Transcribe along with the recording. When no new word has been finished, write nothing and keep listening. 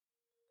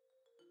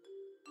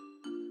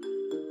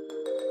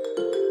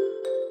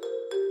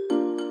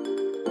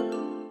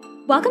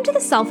Welcome to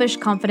the Selfish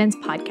Confidence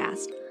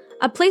Podcast,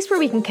 a place where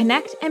we can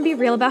connect and be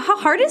real about how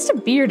hard it is to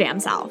be your damn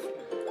self.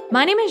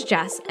 My name is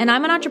Jess, and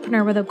I'm an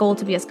entrepreneur with a goal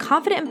to be as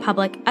confident in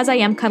public as I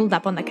am cuddled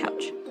up on the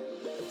couch.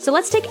 So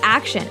let's take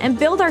action and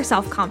build our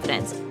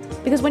self-confidence,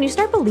 because when you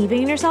start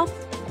believing in yourself,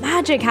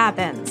 magic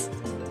happens.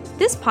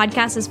 This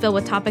podcast is filled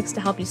with topics to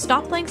help you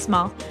stop playing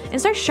small and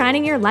start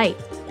shining your light,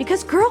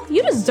 because girl,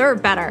 you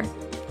deserve better.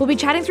 We'll be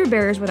chatting through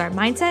barriers with our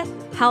mindset,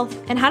 health,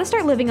 and how to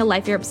start living a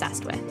life you're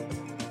obsessed with.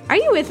 Are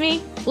you with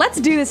me?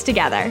 Let's do this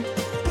together.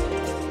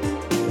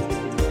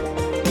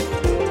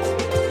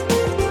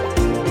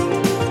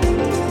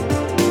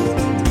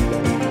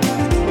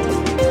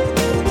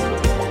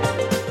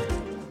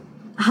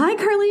 Hi,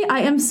 Carly.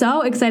 I am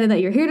so excited that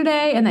you're here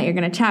today and that you're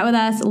going to chat with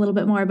us a little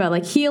bit more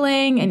about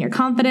healing and your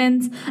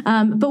confidence.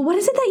 But what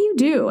is it that you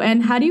do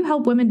and how do you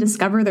help women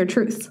discover their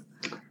truth?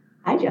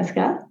 Hi,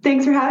 Jessica.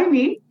 Thanks for having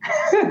me.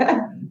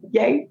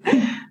 Yay.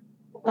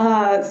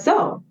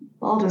 So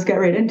I'll just get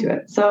right into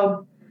it.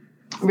 So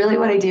really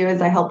what I do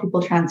is I help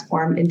people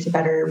transform into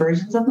better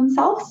versions of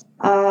themselves.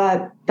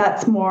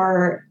 That's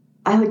more,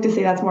 I like to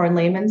say that's more in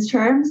layman's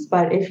terms,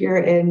 but if you're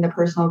in the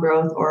personal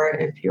growth or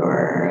if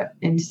you're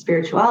into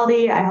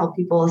spirituality, I help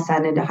people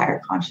ascend into higher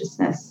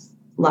consciousness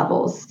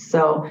levels.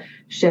 So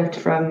shift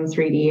from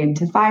 3D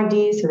into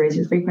 5D, so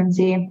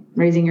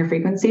raising your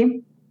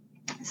frequency.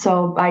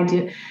 So I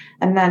do,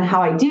 and then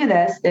how I do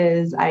this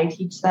is I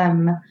teach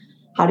them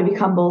how to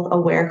become both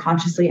aware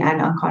consciously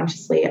and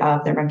unconsciously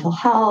of their mental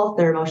health,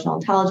 their emotional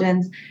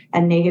intelligence,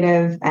 and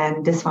negative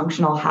and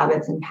dysfunctional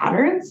habits and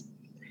patterns.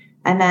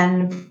 And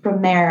then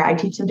from there, I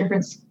teach them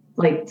different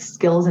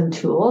skills and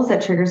tools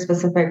that trigger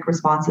specific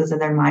responses in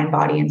their mind,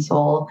 body, and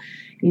soul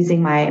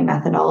using my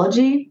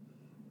methodology.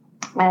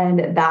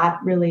 And that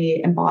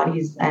really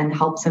embodies and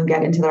helps them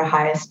get into their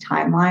highest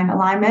timeline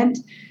alignment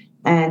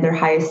and their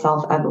highest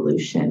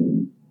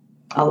self-evolution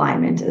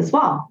alignment as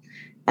well.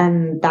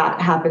 And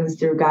that happens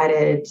through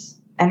guided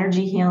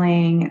energy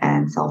healing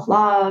and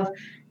self-love.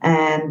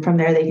 And from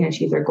there, they can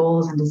achieve their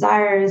goals and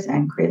desires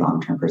and create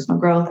long-term personal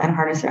growth and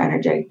harness their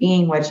energetic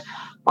being, which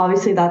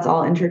obviously that's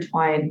all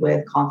intertwined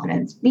with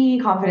confidence.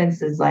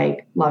 Confidence is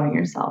like loving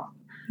yourself.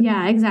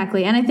 Yeah,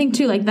 exactly. And I think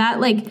too,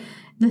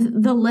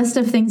 the list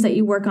of things that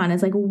you work on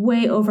is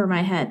way over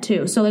my head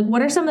too. So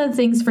what are some of the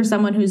things for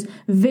someone who's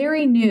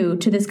very new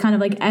to this kind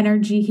of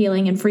energy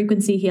healing and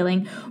frequency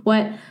healing?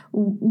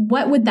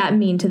 What would that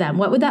mean to them?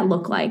 What would that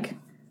look like?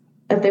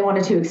 If they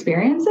wanted to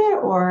experience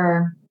it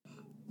or?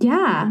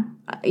 Yeah,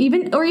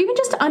 even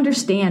just to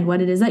understand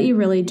what it is that you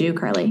really do,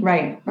 Carly.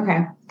 Right.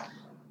 Okay.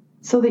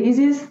 So the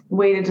easiest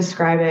way to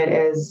describe it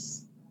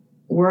is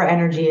we're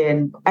energy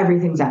and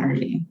everything's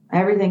energy.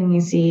 Everything you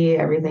see,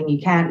 everything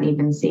you can't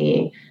even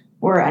see,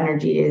 where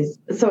energy is.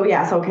 So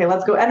okay,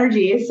 let's go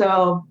energy.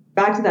 So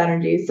back to the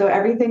energy. So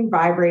everything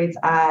vibrates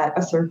at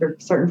a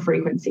certain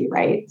frequency,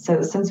 right?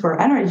 So since we're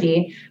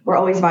energy, we're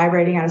always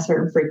vibrating at a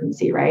certain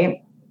frequency,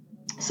 right?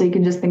 So you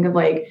can just think of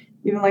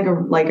even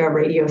a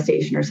radio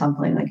station or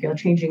something, you're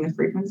changing the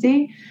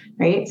frequency,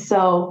 right?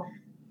 So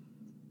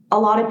a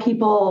lot of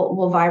people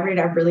will vibrate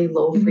at really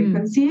low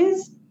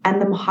frequencies, and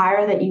the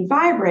higher that you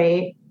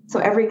vibrate, so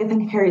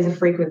everything carries a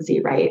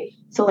frequency, right?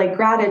 So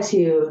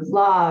gratitude,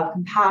 love,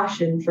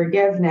 compassion,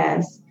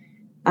 forgiveness,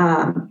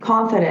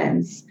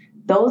 confidence,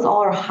 those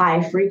all are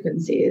high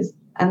frequencies.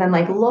 And then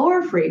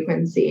lower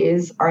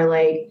frequencies are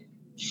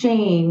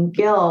shame,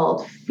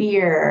 guilt,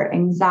 fear,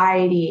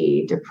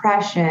 anxiety,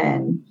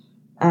 depression,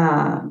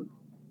 that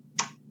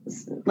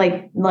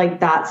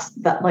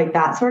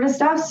sort of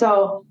stuff.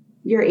 So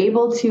you're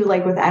able to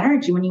with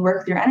energy, when you work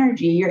with your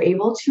energy, you're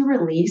able to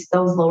release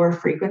those lower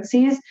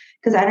frequencies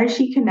because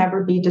energy can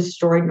never be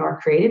destroyed nor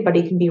created, but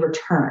it can be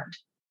returned,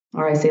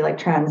 or I say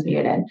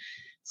transmuted.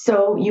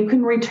 So you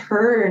can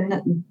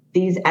return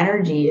these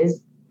energies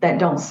that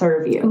don't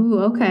serve you. Ooh,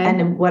 okay.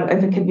 And what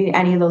if it could be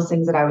any of those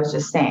things that I was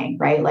just saying,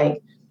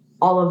 right?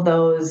 All of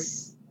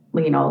those,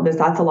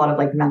 that's a lot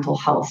of mental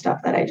health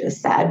stuff that I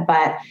just said,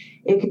 but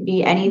it could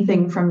be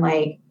anything from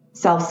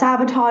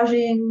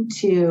self-sabotaging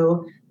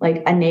to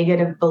a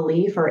negative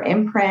belief or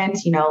imprint,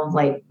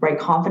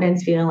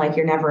 confidence, feeling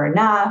you're never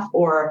enough,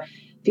 or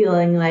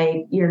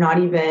feeling you're not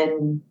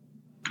even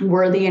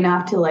worthy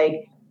enough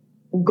to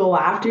go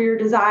after your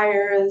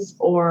desires,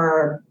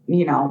 or,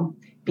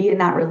 be in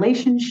that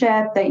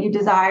relationship that you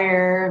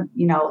desire.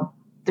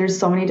 There's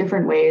so many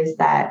different ways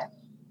that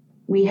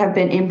we have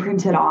been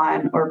imprinted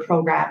on or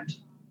programmed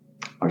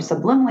or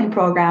subliminally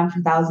programmed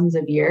for thousands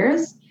of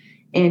years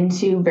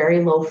into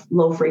very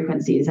low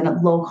frequencies and a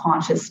low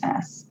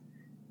consciousness,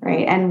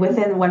 right? And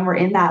when we're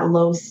in that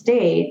low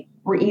state,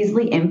 we're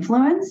easily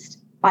influenced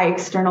by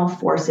external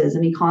forces,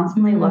 and we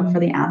constantly look for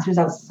the answers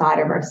outside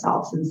of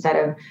ourselves instead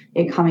of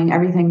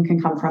everything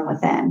can come from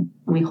within,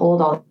 and we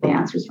hold all the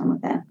answers from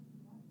within.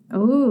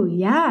 Oh,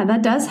 yeah,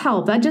 that does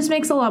help. That just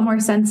makes a lot more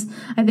sense,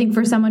 I think,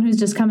 for someone who's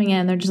just coming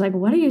in. They're just like,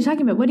 what are you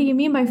talking about? What do you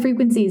mean by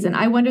frequencies? And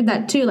I wondered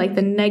that too, like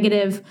the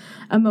negative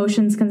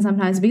emotions can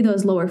sometimes be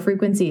those lower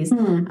frequencies.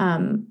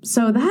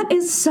 So that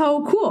is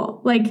so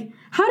cool. Like,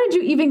 how did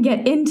you even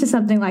get into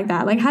something like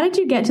that? Like, how did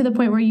you get to the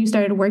point where you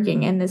started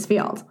working in this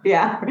field?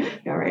 Yeah,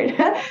 right.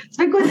 It's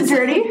been quite the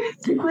journey.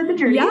 It's been quite the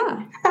journey.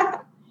 Yeah.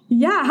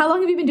 Yeah. How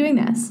long have you been doing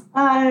this?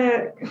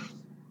 I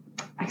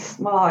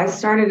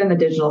started in the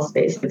digital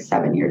space like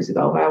 7 years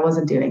ago, but I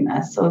wasn't doing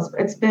this. So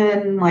it's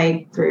been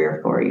like 3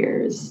 or 4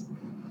 years.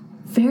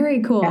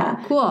 Very cool.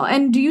 Yeah. Cool.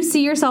 And do you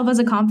see yourself as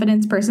a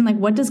confidence person? Like,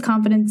 what does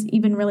confidence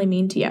even really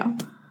mean to you?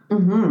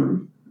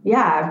 Mm-hmm.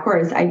 Yeah, of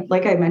course.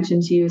 Like I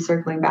mentioned to you,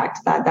 circling back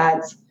to that,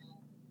 that's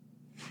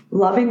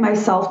loving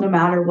myself no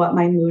matter what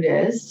my mood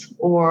is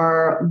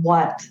or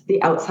what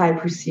the outside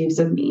perceives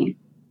of me.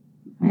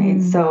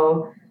 Right.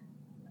 So,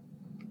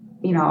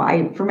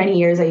 for many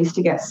years, I used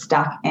to get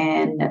stuck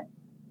in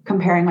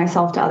comparing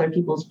myself to other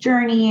people's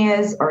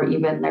journeys or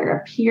even their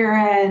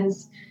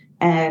appearance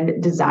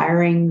and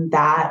desiring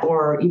that,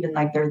 or even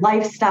like their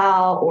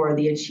lifestyle or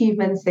the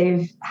achievements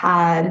they've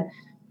had.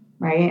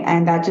 Right.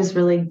 And that just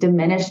really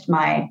diminished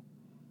my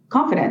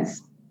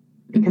confidence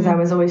because I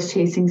was always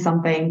chasing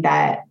something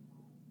that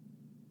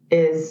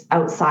is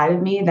outside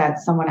of me,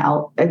 that's someone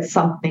else's,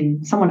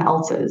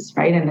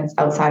 right? And it's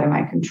outside of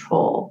my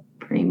control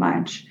pretty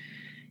much.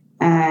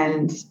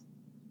 And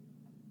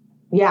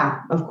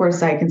yeah, of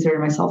course I consider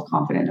myself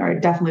confident, or I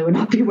definitely would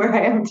not be where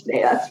I am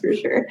today. That's for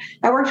sure.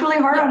 I worked really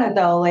hard on it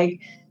though.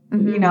 Like,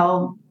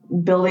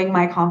 building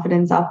my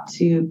confidence up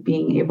to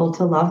being able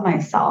to love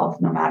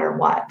myself no matter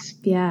what.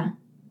 Yeah.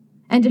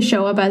 And to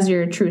show up as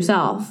your true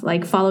self,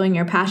 like following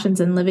your passions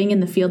and living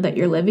in the field that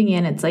you're living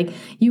in. It's like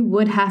you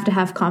would have to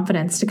have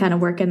confidence to kind of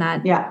work in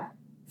that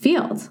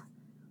field.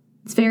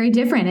 It's very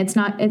different. It's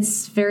not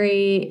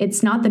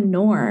the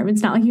norm.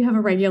 It's not like you have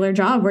a regular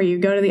job where you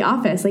go to the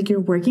office. Like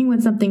you're working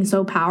with something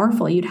so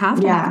powerful. You'd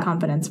have to have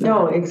confidence for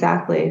that.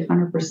 Exactly.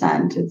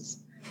 100%. It's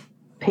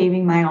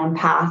paving my own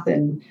path.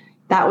 And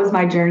that was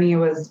my journey,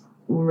 was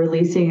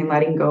releasing and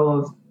letting go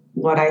of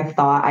what I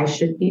thought I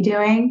should be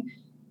doing.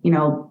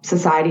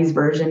 Society's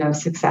version of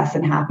success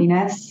and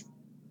happiness.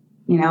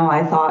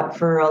 I thought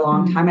for a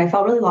long time, I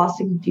felt really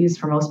lost and confused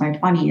for most of my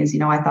 20s.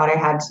 I thought I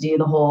had to do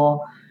the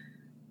whole,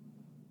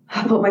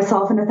 put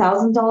myself in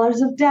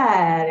 $1,000 of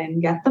debt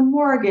and get the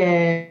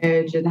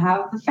mortgage and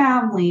have the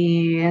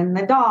family and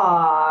the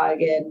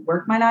dog and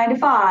work my 9 to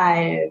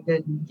 5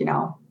 and,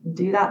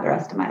 do that the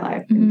rest of my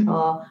life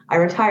until I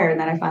retire. And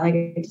then I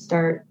finally get to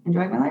start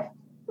enjoying my life.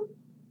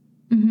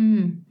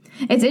 Mm-hmm.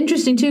 It's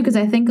interesting too, because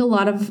I think a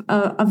lot of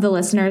the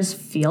listeners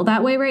feel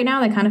that way right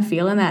now. They kind of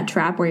feel in that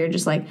trap where you're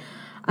just like,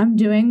 I'm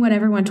doing what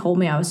everyone told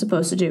me I was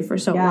supposed to do for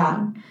so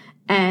long.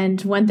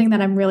 And one thing that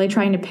I'm really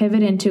trying to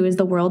pivot into is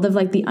the world of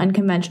like the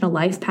unconventional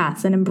life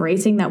paths and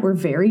embracing that we're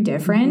very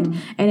different.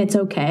 And it's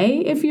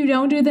okay if you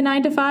don't do the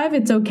 9 to 5.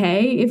 It's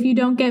okay if you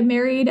don't get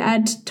married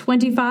at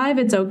 25.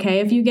 It's okay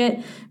if you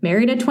get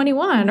married at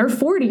 21 or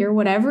 40 or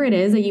whatever it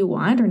is that you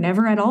want, or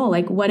never at all.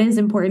 Like what is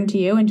important to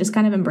you, and just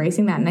kind of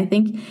embracing that. And I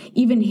think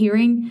even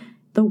hearing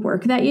the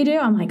work that you do,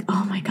 I'm like,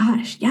 oh my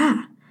gosh,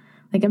 yeah.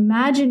 Like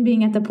imagine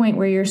being at the point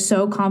where you're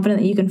so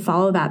confident that you can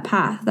follow that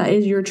path. That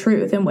is your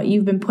truth and what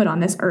you've been put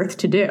on this earth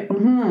to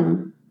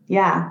do.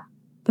 Yeah.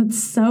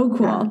 That's so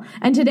cool. Yeah.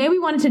 And today we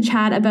wanted to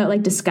chat about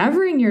like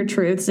discovering your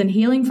truths and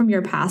healing from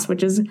your past,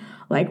 which is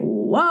like,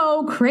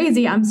 whoa,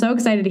 crazy. I'm so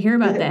excited to hear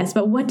about this.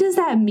 But what does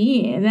that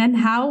mean? And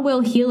how will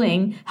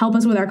healing help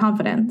us with our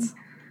confidence?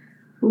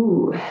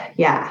 Ooh,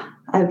 yeah.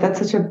 That's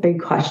such a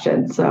big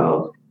question.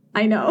 So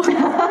I know.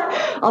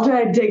 I'll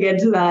try to dig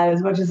into that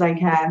as much as I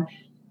can.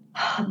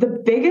 The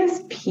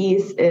biggest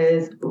piece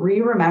is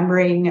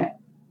remembering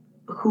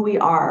who we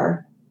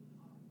are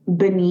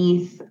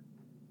beneath,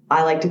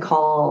 I like to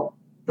call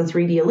the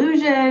 3D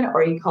illusion,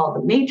 or you call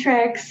it the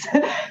matrix,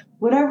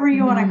 whatever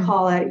you want to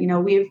call it.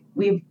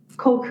 We've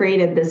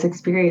co-created this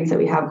experience that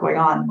we have going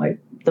on,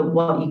 like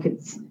what you could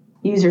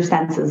use your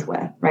senses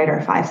with, right?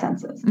 Our 5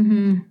 senses.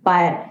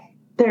 But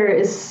there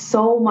is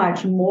so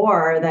much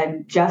more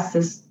than just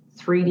this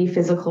 3D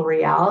physical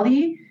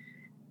reality.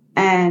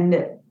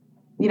 And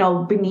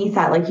beneath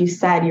that, like you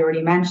said, you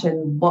already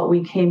mentioned what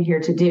we came here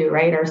to do,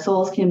 right? Our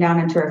souls came down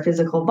into our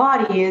physical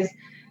bodies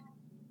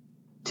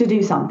to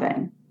do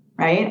something,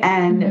 right?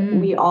 And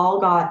we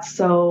all got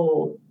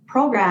so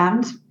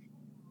programmed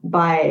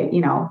by,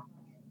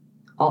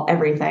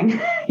 everything,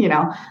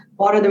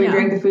 water that we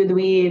drink, the food that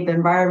we eat, the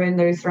environment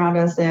that we surround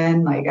us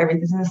in, like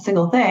everything's a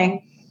single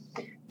thing,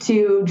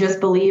 to just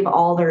believe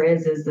all there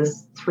is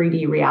this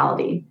 3D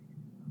reality.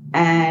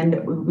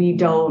 And we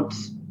don't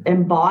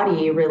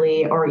embody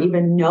really, or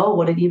even know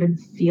what it even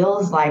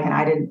feels like. And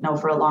I didn't know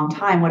for a long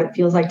time what it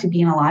feels like to be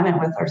in alignment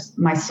with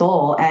my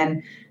soul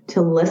and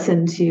to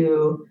listen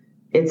to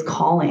its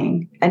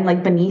calling. And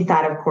like beneath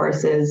that, of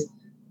course, is,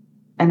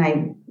 and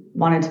I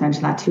wanted to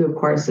mention that too, of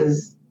course,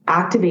 is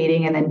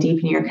activating and then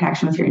deepening your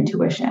connection with your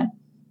intuition.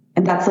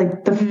 And that's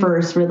like the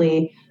first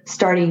really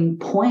starting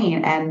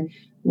point. And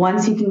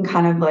once you can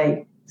kind of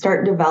like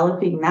start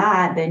developing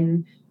that,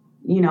 then,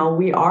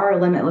 we are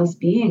limitless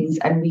beings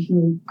and we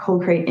can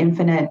co-create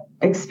infinite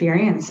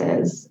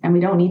experiences, and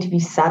we don't need to be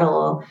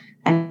settled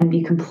and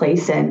be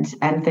complacent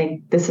and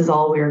think this is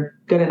all we're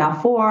good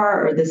enough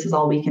for, or this is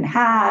all we can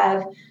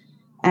have.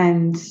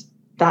 And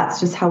that's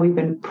just how we've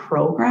been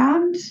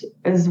programmed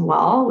as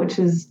well, which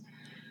is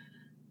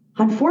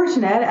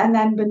unfortunate. And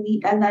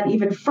then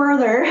even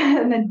further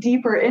and then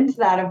deeper into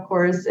that, of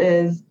course,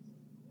 is,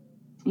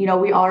 we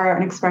are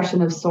an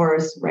expression of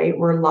source, right?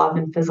 We're love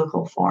in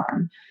physical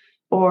form.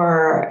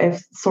 Or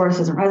if source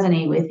doesn't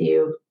resonate with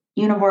you,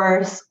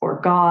 universe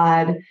or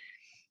God.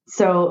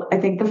 So I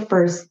think the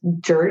first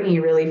journey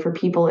really for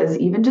people is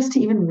even just to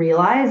even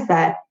realize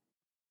that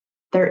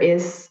there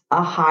is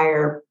a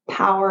higher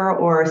power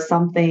or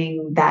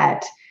something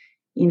that,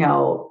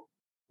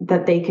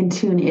 that they can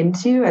tune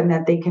into and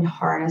that they can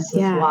harness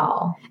as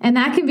well. And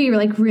that can be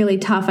like really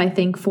tough, I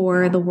think,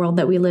 for the world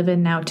that we live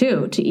in now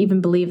too, to even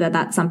believe that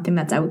that's something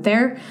that's out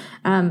there.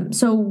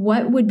 So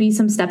what would be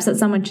some steps that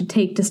someone should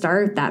take to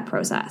start that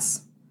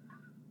process?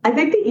 I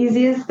think the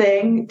easiest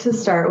thing to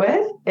start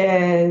with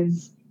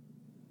is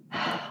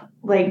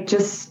like,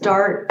 just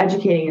start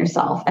educating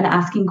yourself and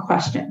asking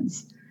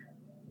questions.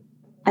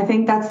 I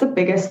think that's the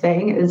biggest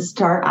thing, is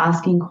start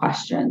asking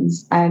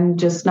questions and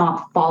just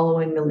not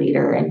following the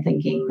leader and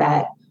thinking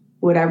that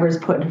whatever's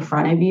put in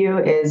front of you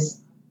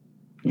is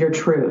your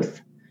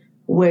truth,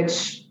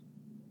 which,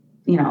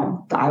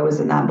 I was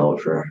in that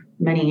boat for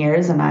many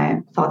years and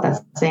I thought that's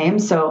the same.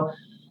 So,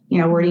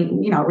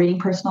 reading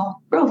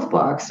personal growth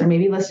books or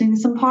maybe listening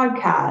to some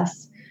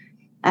podcasts.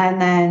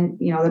 And then,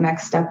 the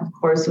next step, of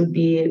course, would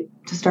be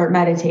to start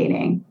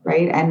meditating,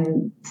 right?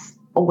 And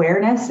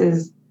awareness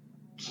is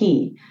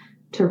key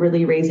to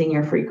really raising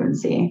your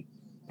frequency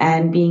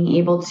and being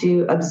able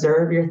to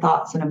observe your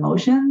thoughts and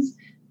emotions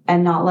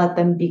and not let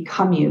them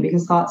become you,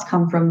 because thoughts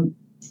come from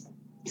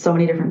so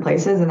many different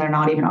places and they're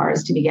not even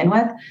ours to begin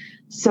with.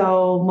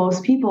 So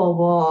most people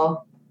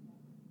will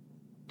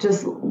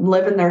just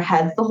live in their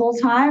heads the whole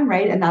time,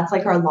 right? And that's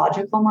like our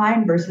logical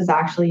mind versus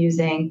actually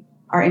using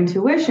our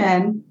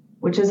intuition,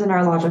 which is in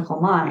our logical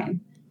mind.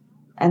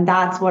 And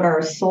that's what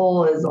our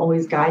soul is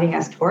always guiding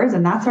us towards.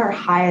 And that's our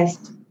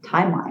highest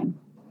timeline,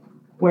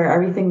 where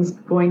everything's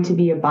going to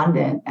be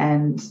abundant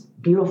and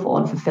beautiful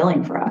and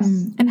fulfilling for us.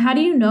 And how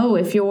do you know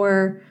if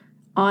you're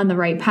on the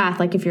right path?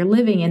 Like if you're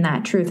living in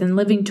that truth and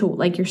living to,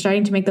 like, you're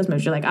starting to make those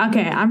moves. You're like,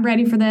 okay, I'm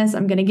ready for this.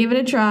 I'm going to give it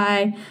a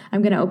try.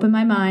 I'm going to open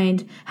my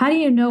mind. How do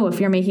you know if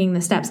you're making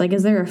the steps? Like,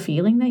 is there a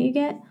feeling that you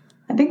get?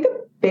 I think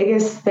the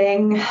biggest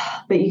thing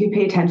that you can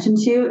pay attention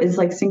to is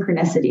like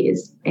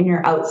synchronicities in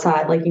your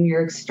outside, like in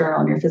your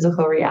external, in your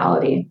physical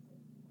reality.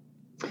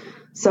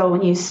 So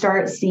when you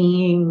start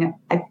seeing,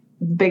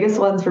 biggest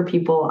ones for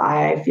people,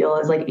 I feel,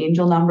 is like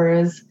angel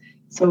numbers.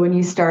 So when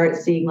you start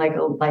seeing like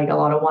a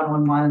lot of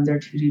 111s or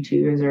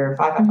 222s or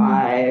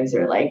 555s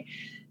or like,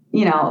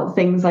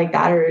 things like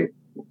that, or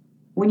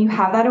when you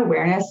have that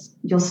awareness,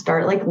 you'll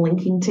start like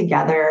linking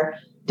together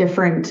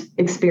different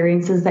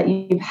experiences that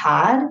you've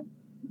had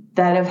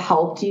that have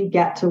helped you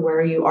get to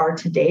where you are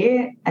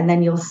today. And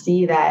then you'll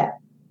see that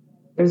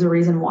there's a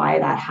reason why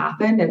that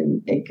happened.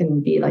 And it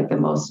can be like the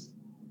most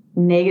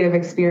negative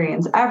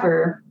experience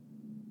ever.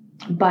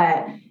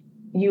 But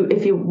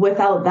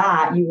without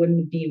that, you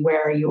wouldn't be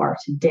where you are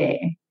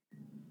today.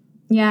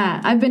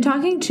 Yeah. I've been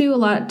talking to a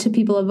lot to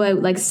people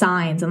about like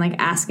signs and like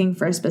asking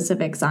for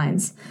specific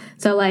signs.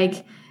 So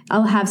like,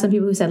 I'll have some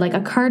people who said like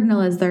a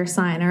cardinal is their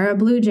sign, or a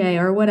blue jay,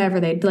 or whatever.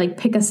 They'd like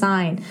pick a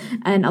sign.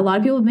 And a lot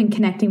of people have been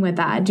connecting with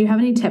that. Do you have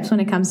any tips when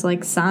it comes to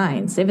like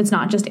signs? If it's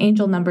not just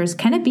angel numbers,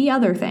 can it be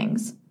other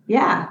things?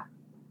 Yeah.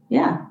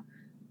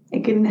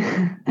 It can,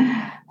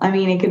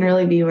 it can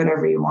really be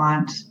whatever you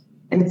want.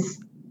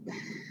 It's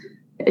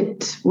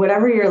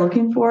whatever you're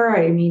looking for.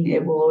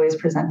 It will always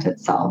present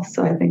itself.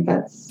 So I think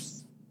I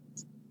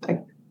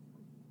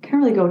can't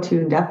really go too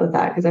in depth with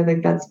that, because I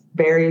think that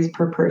varies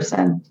per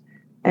person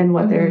and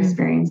what their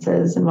experience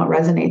is and what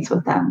resonates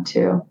with them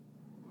too.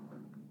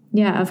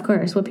 Yeah, of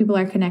course. What people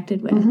are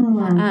connected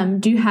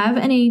with. Do you have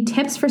any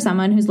tips for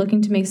someone who's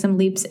looking to make some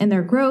leaps in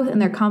their growth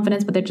and their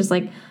confidence, but they're just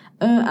like,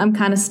 I'm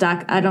kind of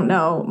stuck. I don't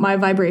know. My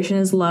vibration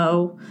is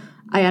low.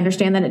 I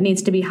understand that it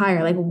needs to be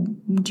higher. Like,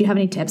 do you have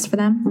any tips for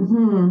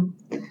them?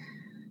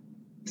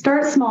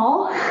 Start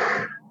small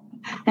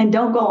and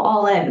don't go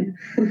all in.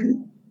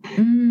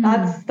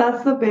 That's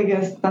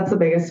the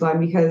biggest one,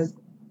 because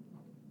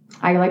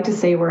I like to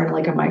say we're in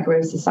like a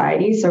microwave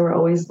society. So we're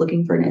always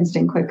looking for an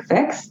instant quick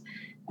fix.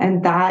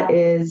 And that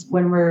is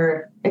when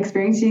we're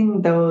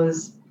experiencing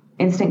those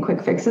instant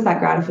quick fixes, that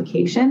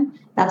gratification,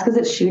 that's because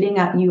it's shooting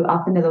at you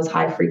up into those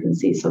high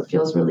frequencies. So it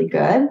feels really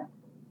good,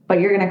 but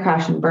you're going to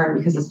crash and burn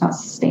because it's not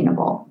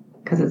sustainable,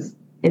 because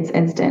it's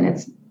instant.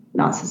 It's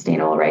not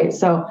sustainable, right?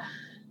 So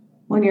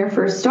when you're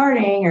first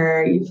starting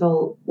or you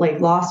feel like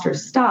lost or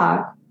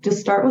stuck,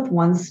 just start with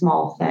one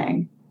small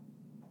thing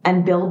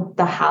and build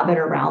the habit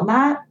around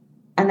that.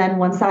 And then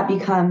once that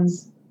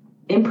becomes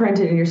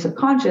imprinted in your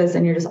subconscious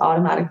and you're just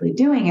automatically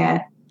doing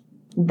it,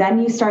 then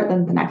you start the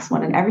next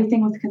one, and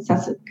everything with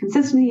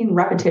consistency and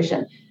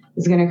repetition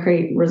is going to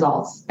create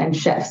results and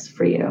shifts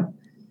for you.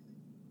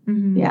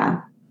 Mm-hmm.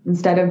 Yeah.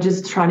 Instead of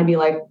just trying to be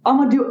like, I'm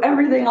going to do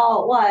everything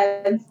all at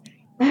once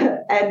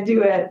and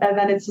do it. And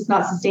then it's just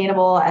not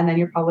sustainable. And then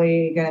you're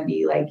probably going to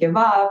be like, give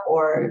up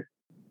or.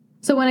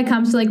 So when it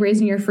comes to like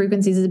raising your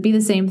frequencies, it'd be the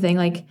same thing.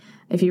 Like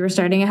if you were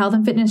starting a health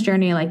and fitness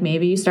journey, like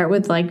maybe you start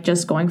with like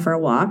just going for a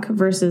walk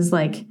versus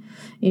like,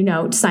 you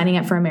know, signing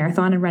up for a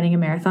marathon and running a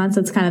marathon. So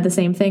it's kind of the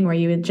same thing where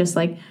you would just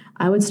like,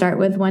 I would start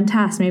with one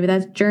task, maybe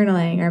that's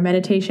journaling or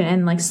meditation,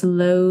 and like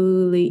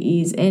slowly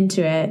ease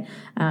into it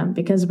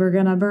because we're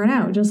going to burn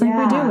out just like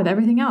we do with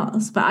everything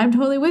else. But I'm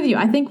totally with you.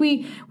 I think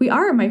we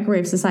are a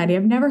microwave society.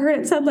 I've never heard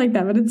it said like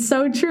that, but it's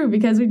so true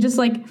because we just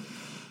like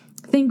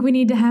think we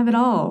need to have it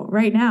all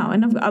right now.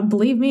 And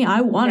believe me,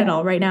 I want it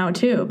all right now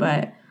too,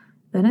 but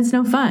then it's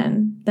no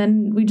fun.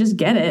 Then we just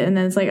get it. And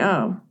then it's like,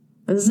 oh,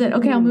 this is it.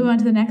 Okay, I'll move on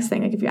to the next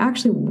thing. Like if you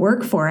actually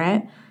work for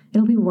it,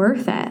 it'll be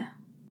worth it.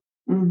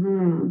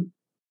 Mm-hmm.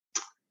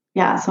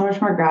 Yeah, so much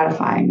more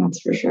gratifying,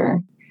 that's for sure.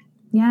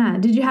 Yeah.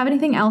 Did you have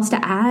anything else to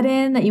add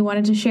in that you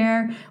wanted to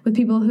share with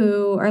people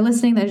who are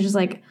listening that are just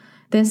like,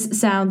 this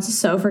sounds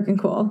so freaking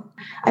cool?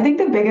 I think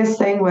the biggest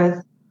thing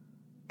with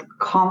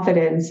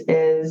confidence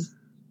is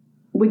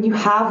when you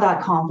have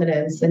that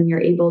confidence, then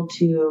you're able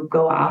to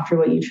go after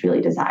what you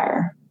truly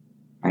desire,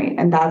 right?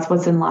 And that's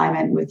what's in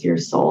alignment with your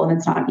soul, and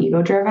it's not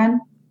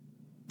ego-driven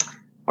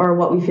or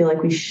what we feel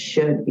like we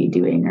should be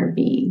doing or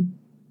be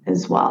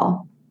as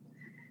well.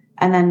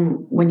 And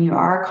then when you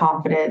are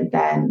confident,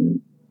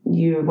 then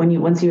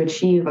once you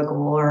achieve a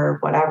goal or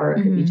whatever,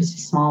 it could be just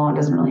a small one,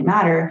 doesn't really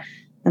matter,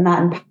 then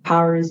that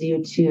empowers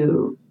you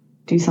to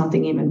do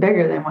something even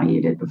bigger than what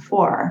you did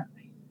before,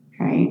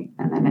 right?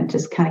 And then it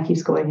just kind of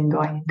keeps going and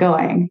going and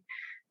going.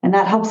 And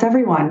that helps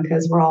everyone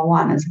because we're all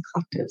one as a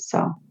collective.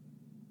 So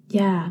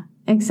yeah,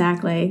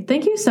 exactly.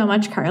 Thank you so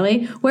much,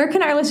 Carly. Where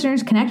can our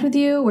listeners connect with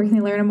you? Where can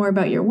they learn more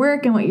about your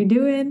work and what you're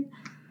doing?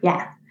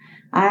 Yeah,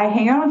 I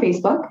hang out on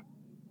Facebook.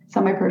 It's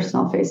on my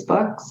personal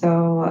Facebook.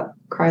 So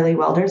Carly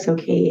Welder, so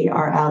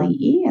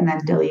Karlee, and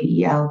then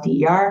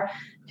Welder.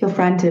 Feel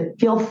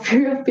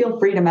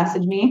free to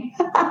message me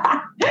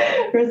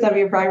or send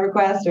me a private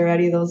request or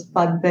any of those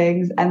fun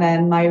things. And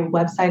then my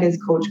website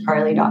is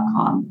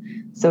coachkarlee.com.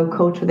 So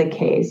coach with a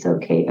K, so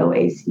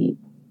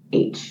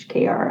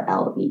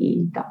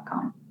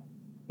KOACHKRLEE.com.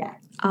 Yeah.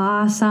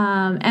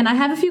 Awesome. And I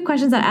have a few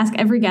questions that I ask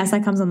every guest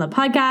that comes on the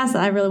podcast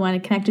that I really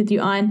want to connect with you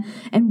on.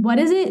 And what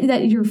is it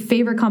that your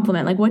favorite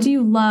compliment? Like, what do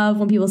you love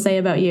when people say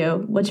about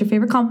you? What's your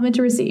favorite compliment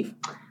to receive?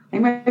 I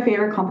think my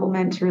favorite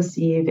compliment to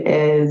receive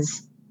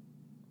is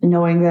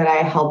knowing that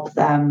I help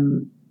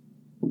them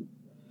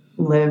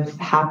live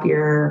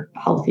happier,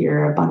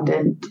 healthier,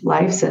 abundant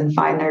lives and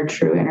find their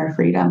true inner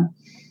freedom.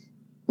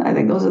 I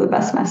think those are the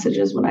best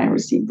messages when I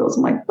receive those.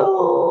 I'm like,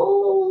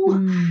 oh.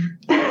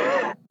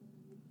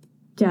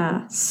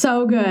 Yeah,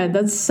 so good.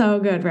 That's so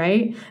good,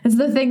 right? It's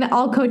the thing that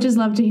all coaches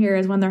love to hear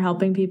is when they're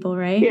helping people,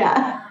 right?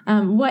 Yeah.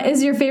 What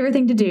is your favorite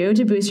thing to do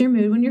to boost your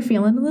mood when you're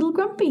feeling a little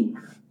grumpy?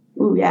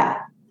 Ooh, yeah.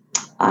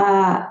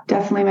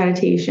 Definitely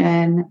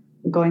meditation,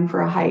 going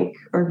for a hike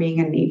or being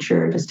in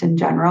nature just in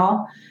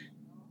general.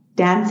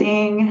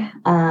 Dancing,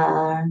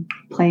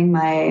 playing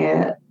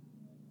my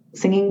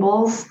singing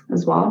bowls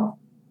as well.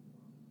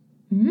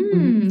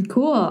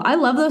 Cool. I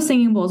love those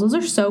singing bowls. Those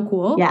are so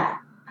cool. Yeah.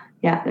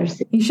 Yeah,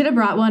 you should have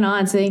brought one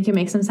on so you can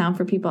make some sound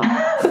for people.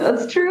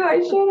 That's true. I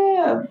should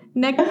have.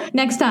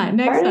 Next time.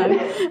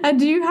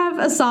 Do you have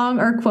a song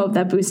or quote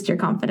that boosts your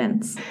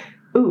confidence?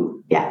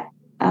 Ooh, yeah.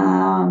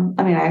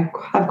 I mean, I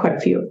have quite a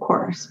few, of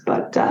course,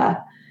 but I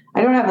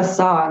don't have a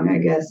song, I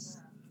guess.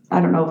 I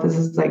don't know if this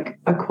is like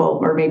a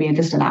quote or maybe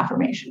just an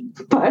affirmation,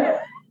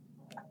 but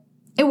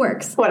it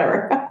works.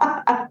 Whatever.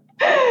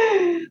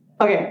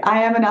 Okay.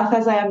 I am enough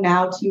as I am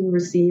now to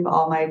receive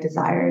all my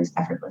desires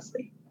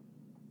effortlessly.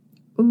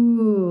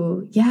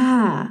 Ooh,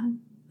 yeah.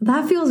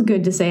 That feels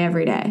good to say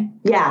every day.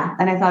 Yeah.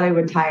 And I thought it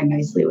would tie in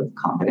nicely with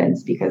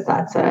confidence because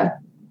that's a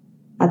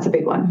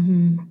big one.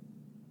 Mm-hmm.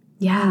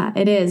 Yeah,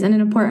 it is. And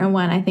an important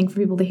one, I think, for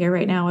people to hear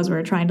right now as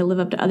we're trying to live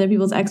up to other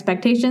people's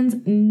expectations.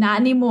 Not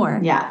anymore.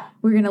 Yeah.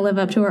 We're going to live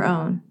up to our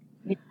own.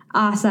 Yeah.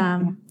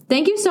 Awesome.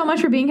 Thank you so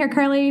much for being here,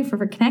 Carly,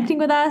 for connecting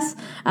with us.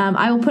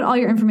 I will put all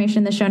your information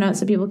in the show notes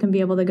so people can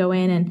be able to go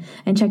in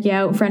and check you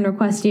out, friend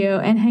request you,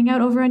 and hang out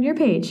over on your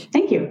page.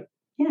 Thank you.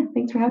 Yeah,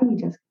 thanks for having me,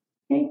 Jessica.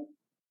 Hey.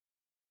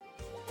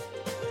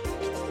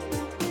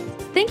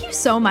 Thank you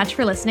so much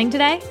for listening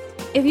today.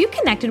 If you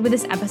connected with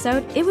this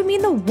episode, it would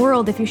mean the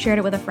world if you shared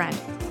it with a friend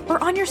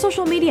or on your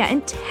social media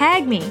and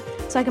tag me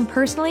so I can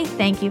personally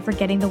thank you for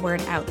getting the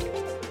word out.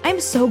 I'm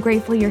so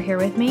grateful you're here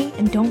with me,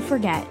 and don't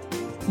forget,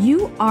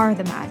 you are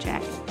the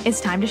magic.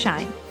 It's time to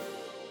shine.